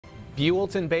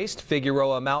Buellton-based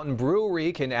Figueroa Mountain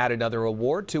Brewery can add another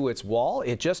award to its wall.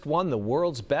 It just won the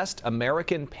world's best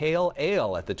American Pale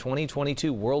Ale at the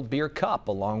 2022 World Beer Cup,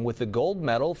 along with the gold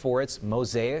medal for its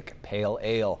Mosaic Pale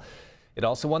Ale. It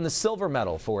also won the silver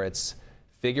medal for its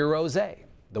Figueroa.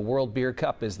 The World Beer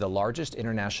Cup is the largest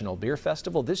international beer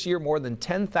festival. This year, more than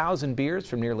 10,000 beers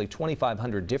from nearly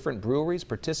 2,500 different breweries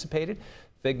participated.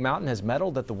 Fig Mountain has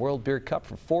medaled at the World Beer Cup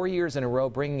for 4 years in a row,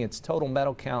 bringing its total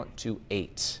medal count to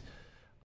 8.